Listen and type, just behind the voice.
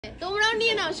তোমরাও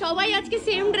নিয়ে নাও, সবাই আজকে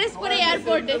সেম ড্রেস পরে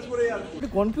এয়ারপোর্টে।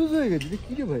 কনফিউজ হয়ে গেছি যে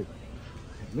কি রে ভাই,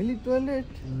 মিলি টয়লেট।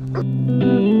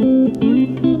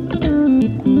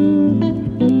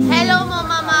 হ্যালো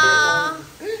মামা।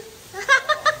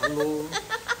 হ্যালো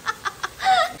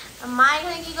মা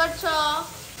এখানে কি করছো?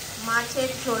 মাছের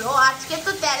ঝোল। ও আজকে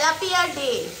তো তেলাপিয়া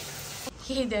ডে।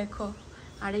 কি দেখো,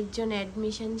 আরেকজন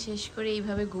অ্যাডমিশন শেষ করে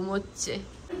এইভাবে ঘুমোচ্ছে।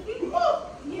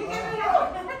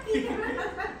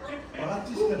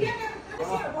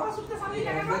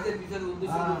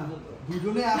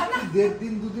 দুজনে আসছি 1.5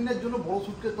 দিন 2 দিনের জন্য বড়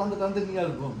সুটকেস টানতে টানতে নিয়ে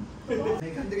আসবো।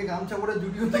 এখান থেকে গামছা পরে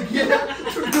জুডিওতে গিয়ে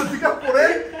জুডিও থেকে পরে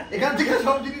এখান থেকে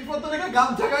সব জিনিসপত্র রেখে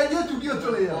গামছা গায়ে দিয়ে জুডিও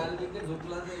চলে যাবো।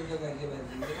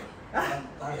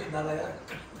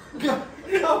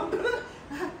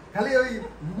 খালি ওই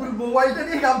গুগল মোবাইলটা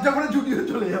নিয়ে গামছা পরে জুডিও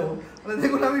চলে যাবো। মানে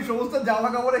দেখুন আমি সমস্ত জামা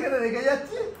কাপড় এখানে রেখে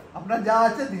যাচ্ছি, আপনার যা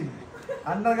আছে দিন।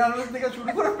 আন্ডার গার্মেন্টস থেকে শুরু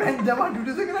করে প্যান্ট জামা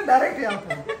জুডিও থেকে ডাইরেক্ট আসবো,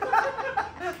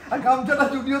 আর গামছাটা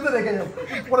জুডিওতে রেখে যাবো।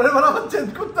 পরের বার আবার চেঞ্জ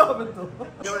করতে হবে তো।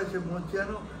 সে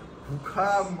মঞ্চানো ভুখা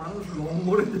মানুষ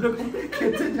লঙ্গরে যেরকম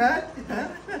খেতে যায়, হ্যাঁ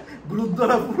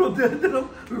গুরুদ্বারা পুরোতে যেরকম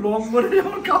লঙ্গরে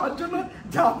যেমন খাওয়ার জন্য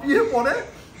ঝাঁপিয়ে পড়ে,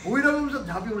 ওই রকম সব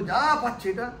ঝাঁপিয়ে পড়ে যা পাচ্ছে।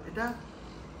 এটা এটা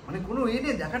মানে কোনো এ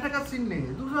নেই, দেখা টাকার সিন নেই।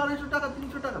 200-250 টাকা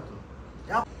 300 টাকা তো।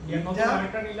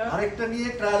 আরেকটা নিয়ে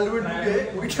ট্রায়াল রুমে ঢুকে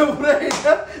ওইটা পুরো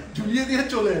এটা ঝুলিয়ে দিয়ে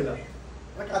চলে এলাম,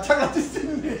 কাছাকাছি সিন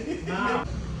নেই।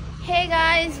 Hey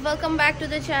guys, welcome back to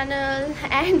the channel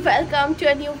and welcome to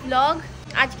a new vlog.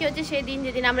 আজকে হচ্ছে সেই দিন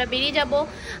যেদিন আমরা বেরিয়ে যাব,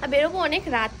 আর বেরোবো অনেক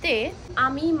রাতে।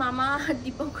 আমি মামা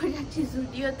দীপঙ্কর যাচ্ছি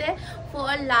জুডিওতে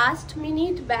for last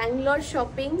minute Bangalore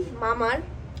shopping মামার।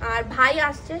 আর ভাই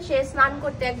আসছে, সে স্নান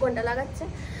করতে 1 ঘন্টা লাগাচ্ছে,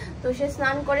 তো সে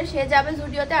স্নান করে সে যাবে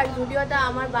জুডিওতে। আর জুডিওটা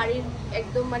আমার বাড়ির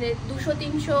একদম মানে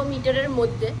 200-300 মিটারের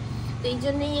মধ্যে, তো এই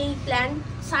জন্যই এই প্ল্যান,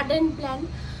 সাডেন প্ল্যান।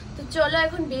 তো চলো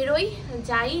এখন বেরোই,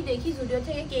 যাই দেখি জুডিও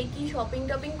থেকে কে কি শপিং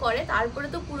টপিং করে, তারপরে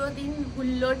তো পুরো দিন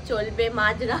হুল্লোড় চলবে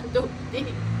মাঝরাত অবধি।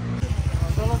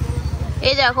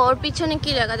 এই দেখো ওর পিছনে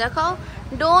কি লেখা দেখাও,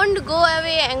 don't go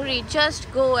away angry, just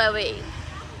go away.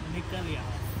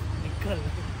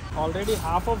 Already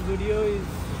half of Zudio is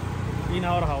in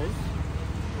our house.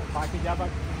 বাকি যা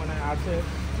মানে আছে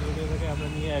Zudio থেকে আমরা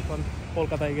নিয়ে এখন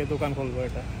কলকাতায় গিয়ে দোকান খুলবো।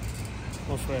 এটা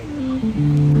নষ্ট হয়ে গেছে।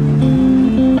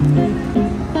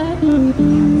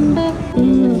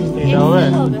 এটা হবে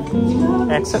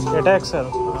এক্সেল, এটা এক্সেল।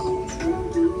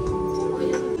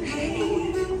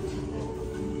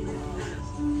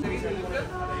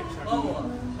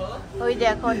 ওই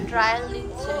দেখো ট্রায়াল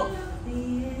দিচ্ছে,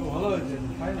 ভালো হয়েছে,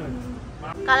 ফাইন হয়েছে।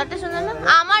 কালারটা সুন্দর না?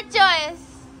 আমার চয়েস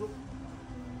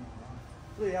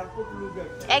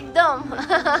একদম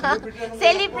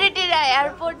সেলিব্রিটিরা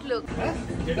এয়ারপোর্ট লুক।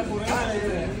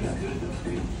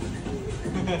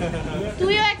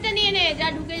 তুইও একটা নিয়ে নে, যা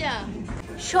ঢুকে যা।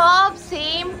 সব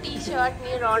সেম টি শার্ট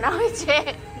নিয়ে রওনা হয়েছে,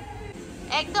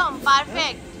 একদম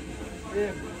পারফেক্ট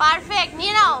পারফেক্ট।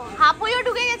 নিয়ে নাও, হাপুইও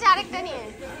ঢুকে গেছে আরেকটা নিয়ে,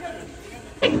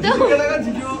 একদম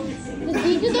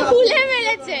জিজু তো খুলে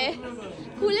ফেলেছে,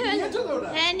 খুলে ফেলেছে।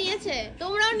 হ্যাঁ নিয়েছে,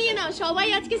 তোমরাও নিয়ে নাও, সবাই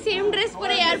আজকে সেম ড্রেস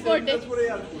পরে এয়ারপোর্টে।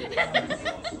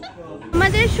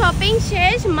 আমাদের শপিং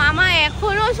শেষ, মামা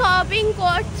এখনো শপিং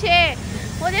করছে।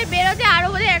 ওদের বেরোতে আরো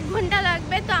বোধ 1 ঘন্টা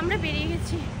লাগবে, তো আমরা বেরিয়ে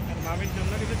গেছি। মামির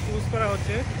জন্য কিছু চুজ করা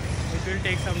হচ্ছে, it will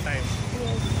take some time.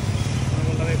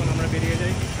 এখন আমরা বেরিয়ে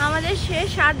যাই। আমাদের শেষ,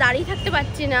 আর দাঁড়িয়ে থাকতে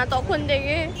পারছি না তখন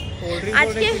থেকে।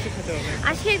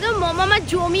 আজকে একদম মামা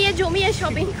জমিয়ে জমিয়ে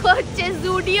শপিং করছে।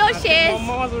 জুডিও শেষ,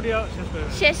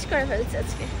 শেষ করে ফেলছে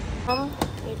আজকে।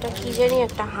 এটা কি জানি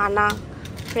একটা হানা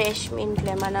ফ্রেশ মিন্ট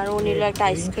লেমন, আর ও নিল একটা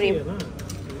আইসক্রিম।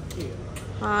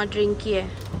 হ্যাঁ ড্রিঙ্কিয়ে।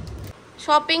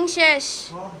 শপিং শেষ।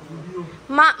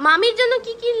 মামির জন্য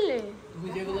কি কিনলে? তুমি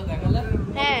যেগুলো দেখালে,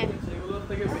 হ্যাঁ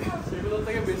সেগুলো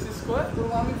থেকে বেশি স্কোয়ার তো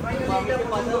আমি ফাইনালি এটা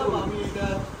পছন্দ করি। আমি এটা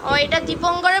ও এটা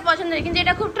দীপঙ্করের পছন্দের, কিন্তু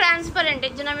এটা খুব ট্রান্সপারেন্ট,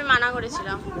 এর জন্য আমি মানা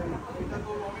করেছিলাম।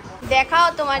 দেখাও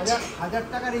তোমার 1000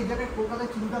 টাকার এই জ্যাকেট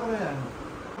কলকাতায় চিন্তা করা যায় না,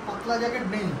 পাতলা জ্যাকেট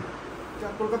নেই।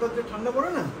 কলকাতার যে ঠান্ডা পড়ে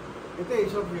না, এতে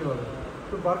এইসব নিয়ে হবে।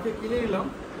 তো বারকে কিনে নিলাম।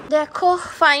 দেখো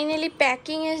ফাইনালি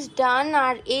প্যাকিং ইজ ডান।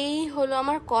 আর এই হলো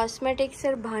আমার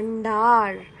কসমেটিক্সের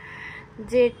ভান্ডার,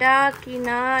 যেটা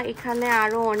কিনা এখানে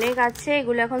আরো অনেক আছে।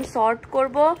 এগুলো এখন সর্ট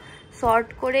করব, সর্ট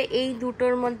করে এই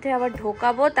দুটোর মধ্যে আবার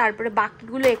ঢোকাবো, তারপরে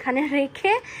বাকিগুলো এখানে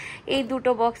রেখে এই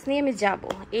দুটো বক্স নিয়ে আমি যাব।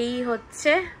 এই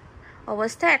হচ্ছে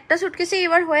অবস্থা। একটা সুটকেসে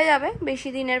এবার হয়ে যাবে, বেশি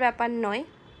দিনের ব্যাপার নয়।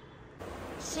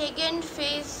 Second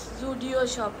phase Zudio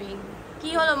shopping. কি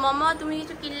হলো মামা, তুমি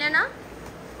কিছু কিনলে না?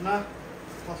 না,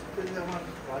 ফার্স্ট পেজে আমার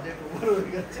বাজেট ওভার হয়ে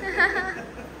গেছে।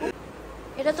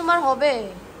 এটা তোমার হবে?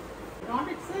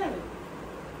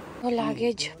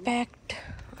 লাগেজ প্যাকড,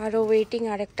 আরো ওয়েটিং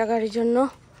আরেকটা গাড়ির জন্য।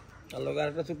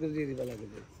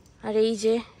 আর এই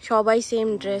যে সবাই সেম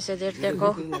ড্রেস, এদের দেখো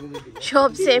সব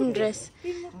সেম ড্রেস,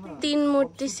 3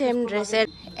 মূর্তি সেম ড্রেসের।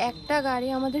 একটা গাড়ি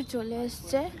আমাদের চলে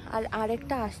এসছে আর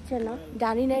আরেকটা আসছে না,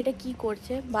 জানি না এটা কি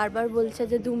করছে, বারবার বলছে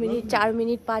যে 2 মিনিট 4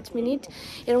 মিনিট 5 মিনিট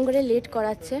এরকম করে লেট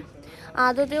করাচ্ছে।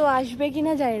 আদতেও আসবে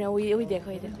কিনা জানি না। ওই দেখো,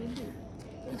 এই দেখো,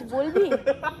 কিছু বলবি?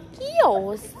 কি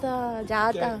অবস্থা, যা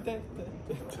তা।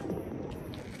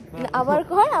 আবার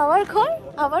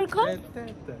কর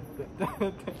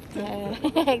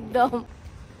একদম।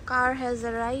 Car has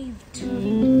arrived.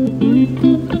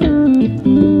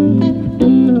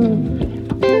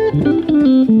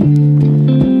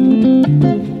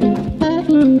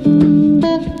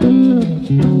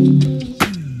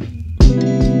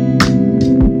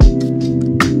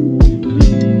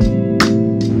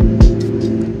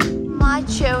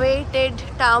 Much awaited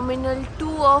Terminal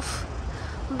 2 of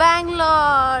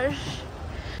Bangalore.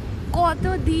 কত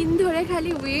দিন ধরে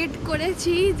খালি ওয়েট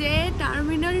করেছি যে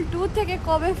টার্মিনাল 2 থেকে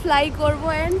কবে ফ্লাই করব,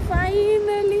 এন্ড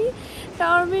ফাইনালি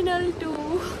টার্মিনাল 2।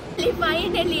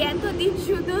 ফাইনালি এতদিন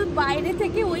শুধু বাইরে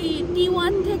থেকে ওই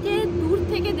T1 থেকে দূর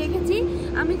থেকে দেখেছি,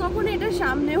 আমি কখনো এটা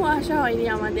সামনেও আসা হয়নি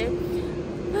আমাদের।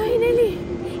 ফাইনালি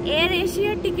এয়ার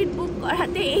এশিয়ার টিকিট বুক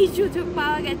করাতে এই সুযোগ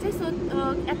পাওয়া গেছে। সো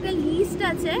একটা লিস্ট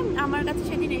আছে আমার কাছে,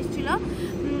 সেদিন এসেছিল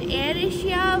এয়ার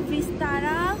এশিয়া,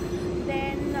 ভিস্তারা,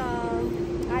 দেন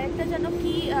আরেকটা যেন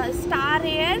কি স্টার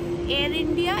এয়ার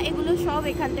ইন্ডিয়া, এগুলো সব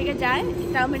এখান থেকে যায়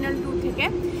টার্মিনাল 2 থেকে।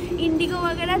 ইন্ডিগো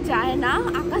वगैरह যায় না,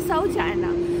 আকাশাও যায়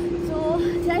না। তো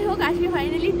যাই হোক, আজকে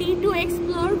ফাইনালি T2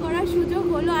 এক্সপ্লোর করার সুযোগ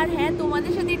হলো। আর হ্যাঁ,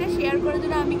 তোমাদের সাথে এটা শেয়ার করার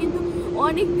জন্য আমি কিন্তু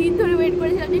অনেক দিন ধরে ওয়েট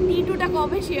করেছিলাম যে T2টা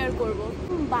কবে শেয়ার করব।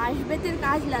 বাঁশবেতের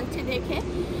কাজ লাগছে দেখে,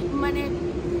 মানে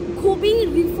খুবই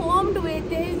রিফর্মড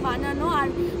ওয়েতে বানানো, আর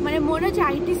মানে মনে হচ্ছে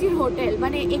আইটিসির হোটেল।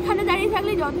 মানে এখানে দাঁড়িয়ে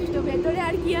থাকলে যথেষ্ট, ভেতরে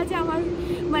আর কি আছে আমার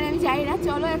মানে আমি জানি না।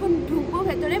 চলো এখন ঢুকবো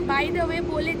ভেতরে। বাই দ্য ওয়ে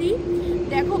বলে দিই,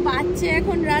 দেখো বাজছে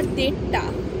এখন রাত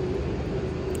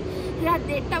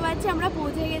 1:30 বাজছে, আমরা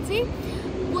পৌঁছে গেছি।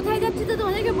 কোথায় যাচ্ছি তো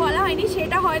তোমাদেরকে বলা হয়নি,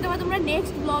 সেটা হয়তো তোমরা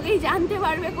নেক্সট ব্লগেই জানতে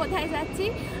পারবে কোথায় যাচ্ছি।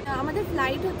 আমাদের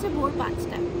ফ্লাইট হচ্ছে ভোর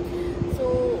 5টায়। তো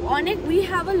অনেক we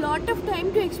have a lot of time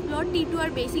to explore T2, R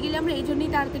basically আমরা এই জন্যই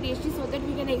তাড়াতাড়ি এসেছি, so that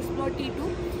we can explore T2।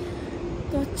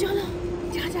 তো চলো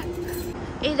যা যাক।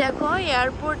 এই দেখো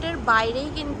এয়ারপোর্টের বাইরেই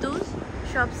কিন্তু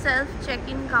সব সেলফ চেক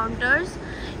ইন কাউন্টার্স।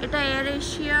 এটা এয়ার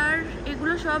এশিয়ার,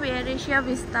 এগুলো সব air Asia,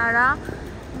 Vistara,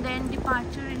 then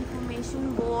departure information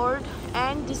board,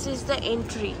 and this is the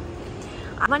entry.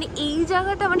 মানে এই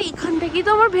জায়গাটা, মানে এখান থেকেই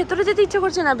তো আমার ভেতরে যেতে ইচ্ছা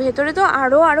করছে না, ভেতরে তো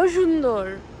আরো সুন্দর।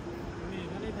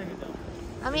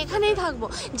 আমি এখানেই থাকবো।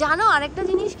 জানো আরেকটা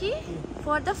জিনিস কি,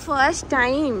 for the first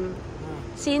time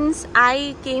since I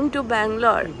came to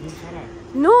Bangalore,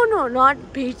 no not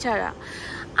Bhichara,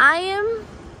 I am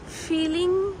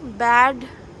feeling bad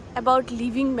about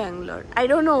leaving Bangalore. I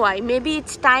don't know why. Maybe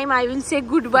it's time I will say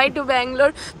goodbye to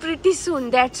Bangalore pretty soon.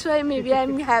 That's why maybe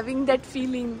I'm having that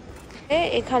feeling.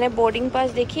 এখানে boarding pass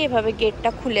দেখি, এভাবে গেটটা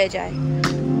খুলে যায়।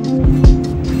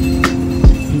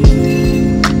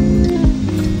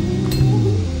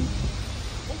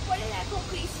 উপরে দেখো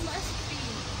Christmas tree.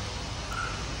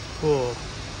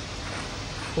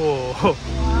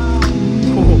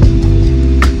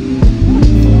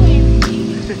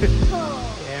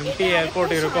 MT airport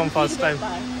এরকম first time.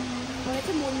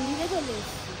 মন্দিরে চলে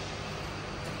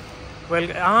ওয়েল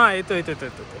হ্যাঁ, এই তো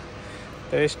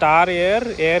স্টার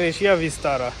এয়ার এশিয়া,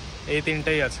 ভিস্তারা, এই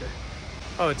তিনটেই আছে।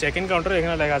 ও চেক ইন কাউন্টার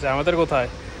এখানে লেখা আছে। আমাদের কোথায়?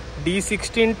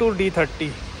 D16 to D30।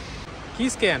 কি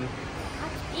স্ক্যান?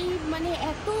 এই মানে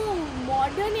এত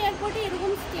মডার্ন এয়ারপোর্টে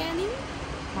এরকম স্ক্যানিং?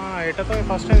 হ্যাঁ, এটা তো আমি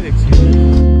ফার্স্ট টাইম দেখছি।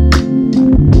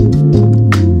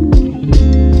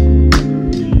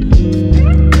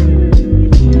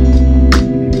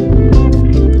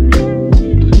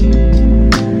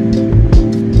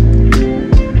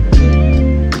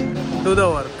 Do the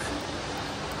work.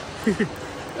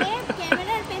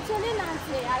 ক্যামেরার পেছনে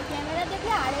নাচে, আর ক্যামেরা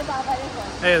দেখলে আরে বাবারে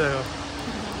হয়। এই দেখো,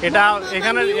 এটা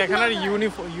এখানের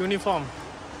ইউনিফর্ম।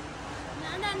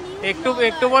 একটু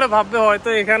পরে ভাববে হয়তো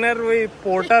এখানের ওই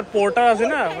পোর্টার আছে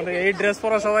না, মানে এই ড্রেস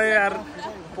পরা সবাই, আর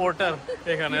পোর্টার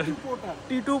এখানের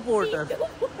T2 পোর্টার।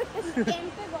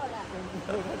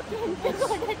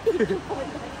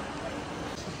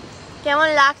 কেমন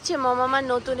লাগছে মামার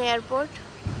নতুন এয়ারপোর্ট?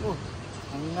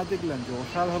 সাংঘাতিক লাগছে,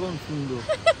 অসাধারণ সুন্দর।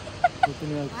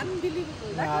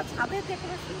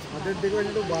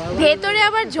 ভেতরে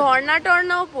আবার ঝর্ণা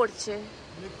টর্নাও পড়ছে।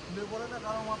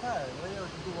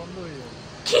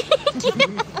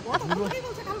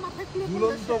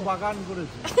 বাগান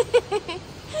করেছে।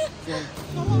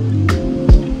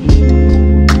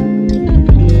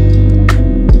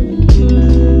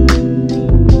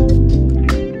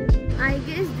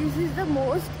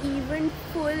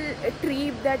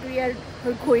 that we are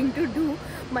going to do,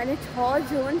 মানে 6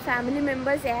 জন ফ্যামিলি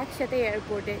মেম্বার্স একসাথে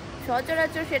এয়ারপোর্টে।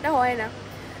 সচরাচর সেটা হয় না,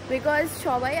 বিকজ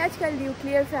সবাই আজকাল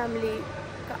নিউক্লিয়ার ফ্যামিলি,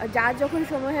 যার যখন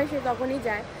সময় হয় সে তখনই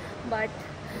যায়। But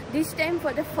this time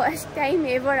for the first time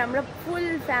ever আমরা ফুল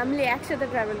ফ্যামিলি একসাথে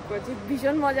ট্রাভেল করছি,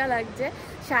 ভীষণ মজা লাগছে।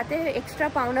 সাথে এক্সট্রা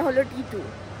পাওনা হলো T2।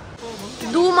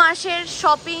 2 মাসের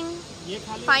শপিং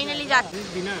ফাইনালি যাচ্ছে।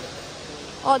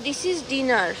 Oh, this is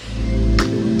dinner.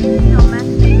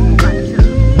 Domestic culture.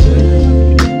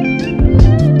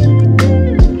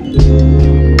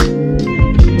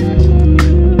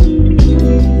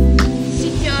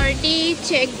 Security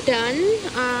check done.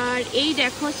 আর এই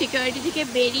দেখো সিকিউরিটি থেকে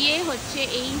বেরিয়ে হচ্ছে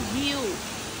এই ভিউ।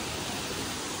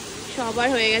 সবার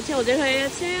হয়ে গেছে, ওদের হয়ে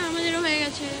গেছে, আমাদেরও হয়ে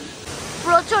গেছে।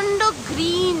 প্রচন্ড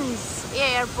গ্রিনস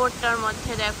এয়ারপোর্টটার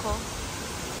মধ্যে দেখো।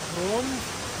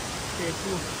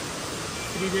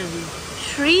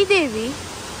 শ্রীদেবী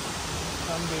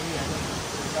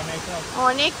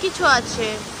অনেক কিছু আছে।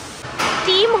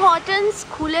 টিম হর্টনস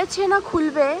খুলেছে না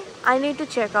খুলবে, I need to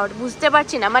check out. বুঝতে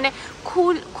পারছি না, মানে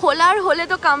খোলার হলে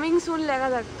তো কামিং সুন লেখা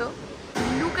থাকতো।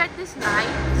 Look at this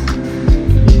light.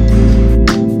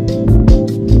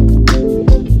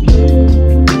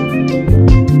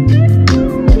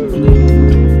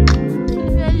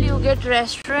 Well, you get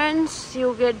restaurants, you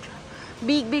get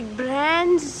big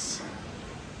brands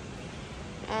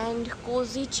and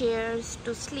cozy chairs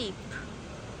to sleep.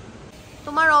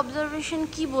 তোমার অবজারভেশন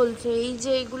কি বলছে? এই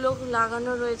যে এগুলো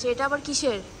লাগানো রয়েছে, এটা আবার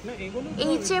কিসের? না এগুলো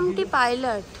HMT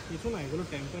পাইলট কিছু না, এগুলো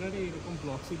টেম্পোরারি এরকম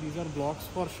blocks, this R blocks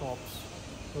for shops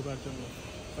ঢোকার জন্য।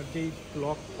 বাট যেই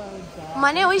ব্লকটা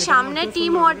মানে ওই সামনে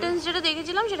টিম হর্টনস যেটা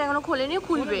দেখেছিলাম সেটা এখনো খোলেনি,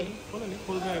 খুলবে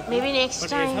মেবি নেক্সট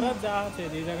টাইম। এছাড়া যা আছে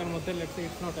যে জায়গার মধ্যে let's say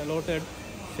it's not allotted,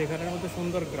 সেখানের মধ্যে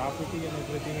সুন্দর graffiti and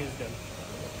everything is there.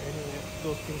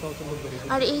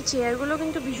 আর এই চেয়ারগুলো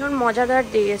কিন্তু ভীষণ মজাদার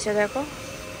দিয়েছে দেখো।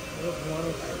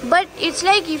 But it's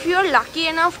like if you're lucky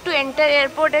enough to enter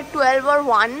airport at 12 or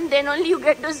 1, then only you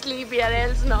get to sleep here,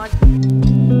 else not.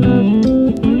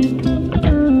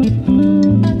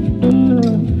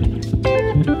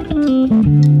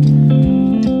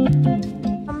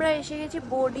 আমরা এসে গেছি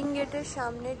বোর্ডিং গেটের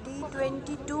সামনে।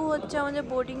 D22 হচ্ছে আমাদের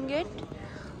বোর্ডিং গেট।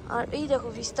 আর এই দেখো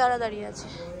বিস্তারা দাঁড়িয়ে আছে।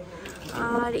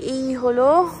 আর এই হলো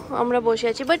আমরা বসে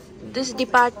আছি। But this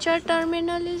departure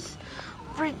terminal is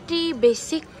pretty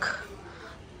basic,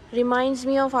 reminds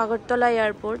me of Agartala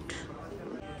airport.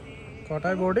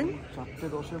 কটায় বোর্ডিং?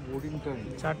 4:10 boarding time.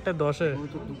 4:10 তো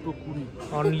 2:20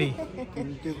 অনলি।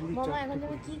 মামা এখন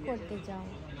তুমি কি করতে চাও?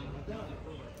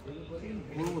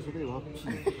 বলবো সেটাই ভাবছি।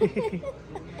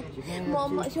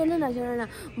 মামা শোনো না,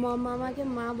 মামা আমাকে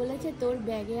মা বলেছে তোর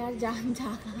ব্যাগে আর জায়গা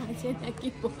আছে নাকি?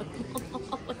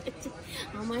 বলেছে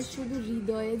আমার শুধু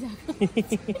হৃদয়ে জায়গা।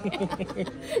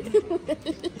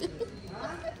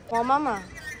 মামা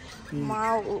মা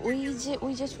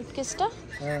ওই যে সুটকেসটা,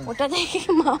 ওটা দেখে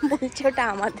মা বলছে ওটা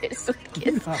আমাদের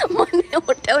সুটকেস, মানে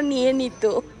ওটাও নিয়ে নিত।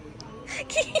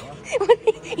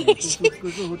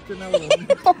 হচ্ছে না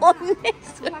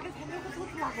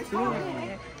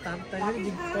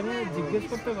জিজ্ঞেস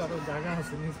করতে পারো জায়গা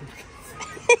আছে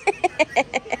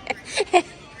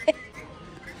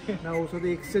না, ওর সাথে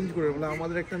এক্সচেঞ্জ করে বলে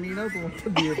আমাদের একটা নিয়ে নাও, তোমারটা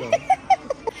দিয়ে দাও।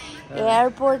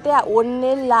 এয়ারপোর্টে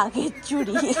অন্যের লাগেজ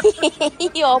চুরি,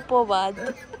 অপবাদ।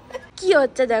 কি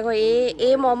হচ্ছে দেখো, এ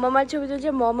মমামার ছবি তুলছে,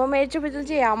 মমামের ছবি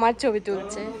তুলছে, আমার ছবি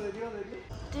তুলছে।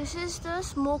 This is the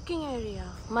smoking area.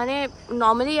 মানে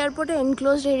নর্মালি এয়ারপোর্টে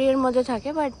এনক্লোজড এরিয়ার মধ্যে থাকে,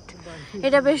 বাট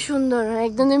এটা বেশ সুন্দর,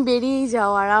 একদম তুমি বেরিয়েই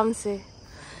যাও আরামসে।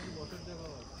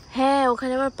 হ্যাঁ,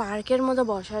 ওখানে আবার পার্কের মতো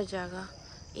বসার জায়গা।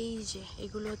 এই যে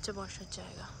এগুলো হচ্ছে বসার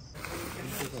জায়গা।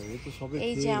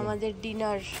 এই যে আমাদের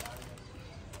ডিনার।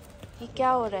 ये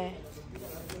क्या हो रहा है?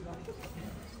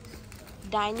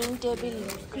 Dining table,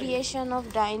 creation of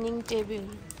dining table.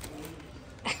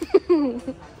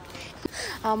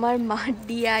 আমার মা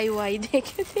DIY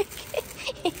দেখে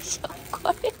এইসব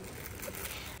করে।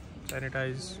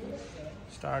 Sanitise,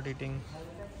 start eating.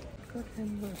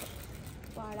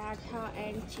 Paratha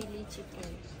and chilli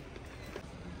chicken.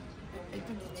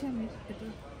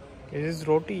 This is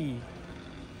roti.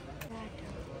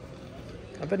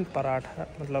 अपन पराठा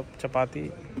मतलब चपाती।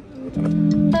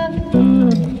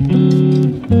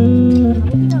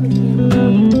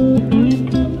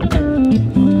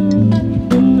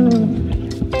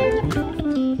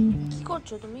 কি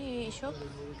করছো তুমি এসব?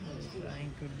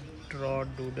 Trying to draw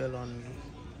doodle on me.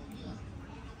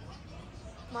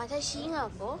 মাথায় শিং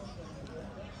আঁকো,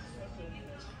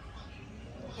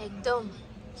 একদম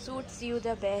suits you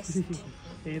the best.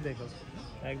 ये देखो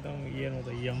एकदम ये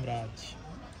मतलब यमराज।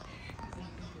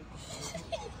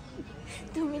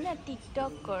 তুমি না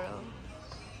টিকটক করো।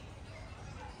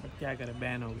 बट क्या करें,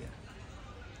 बैन हो गया।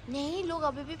 नहीं, लोग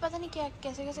अभी भी पता नहीं क्या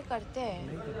कैसे कैसे करते हैं।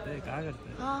 नहीं करते, क्या करते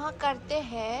हैं? हाँ हाँ करते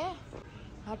हैं।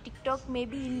 हाँ, टिकटॉक में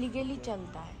भी इलीगली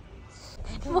चलता है।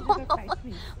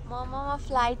 मामा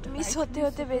फ्लाइट মিস হতে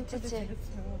হতে বেঁচেছে।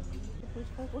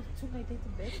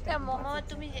 মামা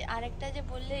তুমি আরেকটা যে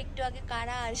বললে একটু আগে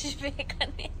কারা আসবে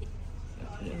এখানে,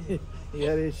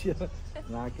 এয়ার এশিয়া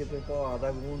না খেতে তো আধা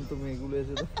ঘন্টা তুমি এগুলো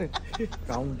এসে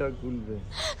কাউন্টার খুলবে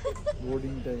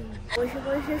বোর্ডিং টাইম। বসে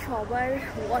বসে সবার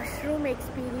ওয়াশরুম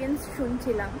এক্সপিরিয়েন্স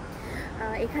শুনছিলাম।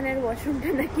 এখানের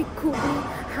ওয়াশরুমটা নাকি খুবই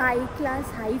হাই ক্লাস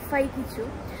হাইফাই কিছু,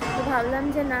 তো ভাবলাম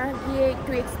যে না গিয়ে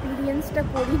একটু এক্সপিরিয়েন্সটা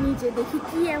করি নিজে, দেখি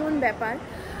কি এমন ব্যাপার।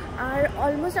 আর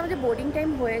অলমোস্ট আমাদের বোর্ডিং টাইম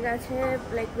হয়ে গেছে,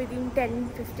 লাইক উইদিন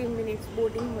 10-15 মিনিটস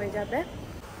বোর্ডিং হয়ে যাবে।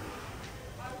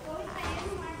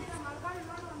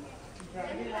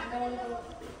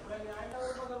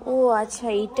 ও আচ্ছা,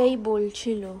 এটাই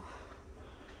বলছিল।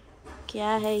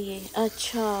 क्या है ये?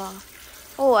 अच्छा,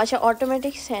 ओ अच्छा,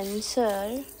 automatic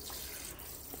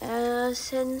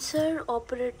sensor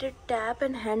operated tap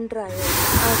and hand dryer.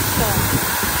 अच्छा,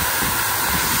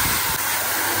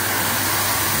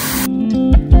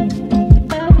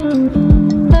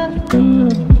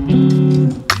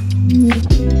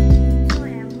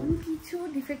 এমন কিছু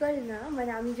ডিফিকাল্ট না,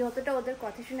 মানে আমি যতটা ওদের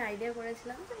কথা শুনে আইডিয়া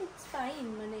করেছিলাম তো ইটস ফাইন।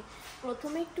 মানে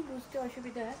প্রথমে একটু বুঝতে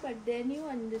অসুবিধা হয়, but then you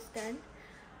understand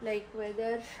like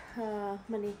weather,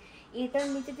 মানে এটার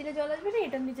নিচে দিলে জল আসবে না,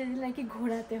 এটার নিচে দিলে নাকি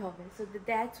ঘোরাতে হবে। So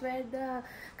that's wire the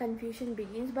confusion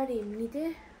begins. But এমনিতে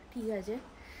ঠিক আছে।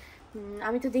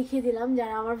 আমি তো দেখিয়ে দিলাম,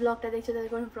 যারা আমার ব্লগটা দেখছে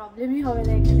তাদের কোনো প্রবলেমই হবে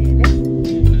না এখানে এলে।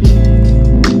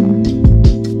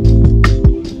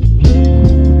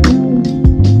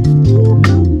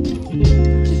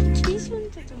 কি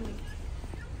শুনছো তুমি?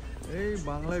 এই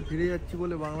বাংলায় ফিরে যাচ্ছি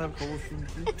বলে বাংলার খবর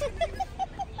শুনছি।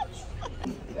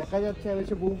 দেখা যাচ্ছে আর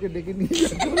এসে বউকে ডেকে নিয়ে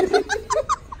যাচ্ছে।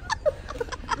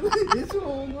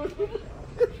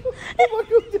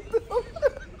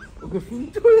 ওকে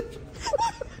শুনছো?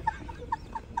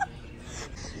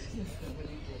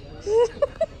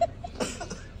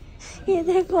 এ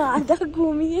দেখো আধা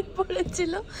ঘুমিয়ে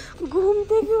পড়েছিল, ঘুম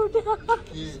থেকে উঠে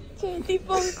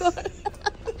দীপঙ্কর।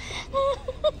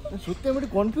 সত্যি আমি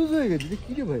একটু কনফিউজ হয়ে গেছি যে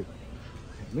কি রে ভাই,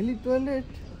 মিলি টয়লেট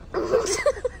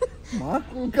মা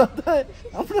কলকাতায়,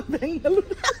 আমরা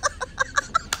বেঙ্গালুরু।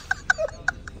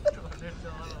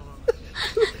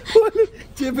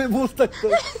 চেপে বসে থাকতো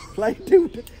ফ্লাইটে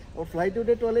উঠে, और फ्लाइट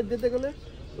उठे टॉयलेट देते गले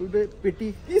उठे पेटी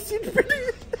की सीट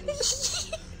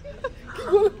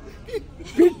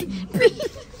पेटी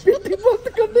पेटी बंद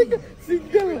करने का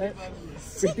सिग्नल है,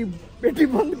 पेटी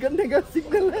बंद करने का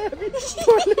सिग्नल है, अभी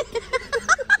टॉयलेट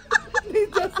नहीं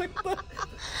जा सकता।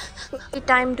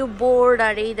 Time to board.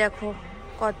 আর এই দেখো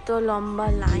কত লম্বা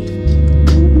লাইন।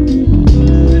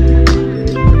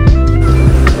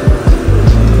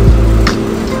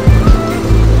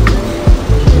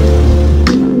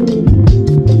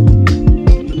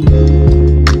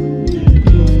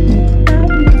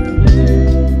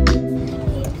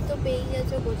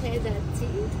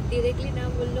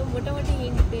 মোটামুটি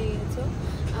হিন্ট পেয়ে গেছো।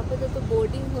 আপাতত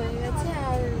বোর্ডিং হয়ে গেছে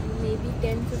আর maybe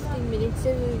 10-15 minutes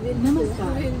A will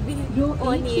be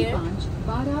on air.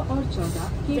 12 और 14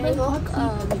 কেবল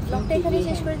ব্লগটা এখানে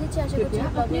শেষ করে দিচ্ছি। আশা করছি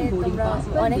ব্লগে তোমরা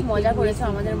অনেক মজা করেছো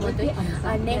আমাদের মতোই।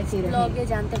 আর নেক্সট ব্লগে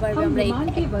জানতে পারবে আমরা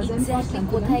এক্স্যাক্টলি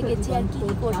কোথায় গেছি আর কি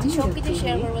কি করছি, সব কিছু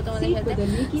শেয়ার করবো তোমাদের সাথে।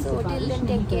 So till then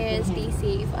take care, stay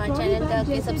safe. আর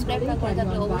চ্যানেলটাকে সাবস্ক্রাইব না করে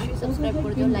থাকলে অবশ্যই সাবস্ক্রাইব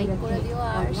করে দিও, লাইক করে দিও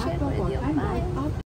আর শেয়ার করে দিও। বাই।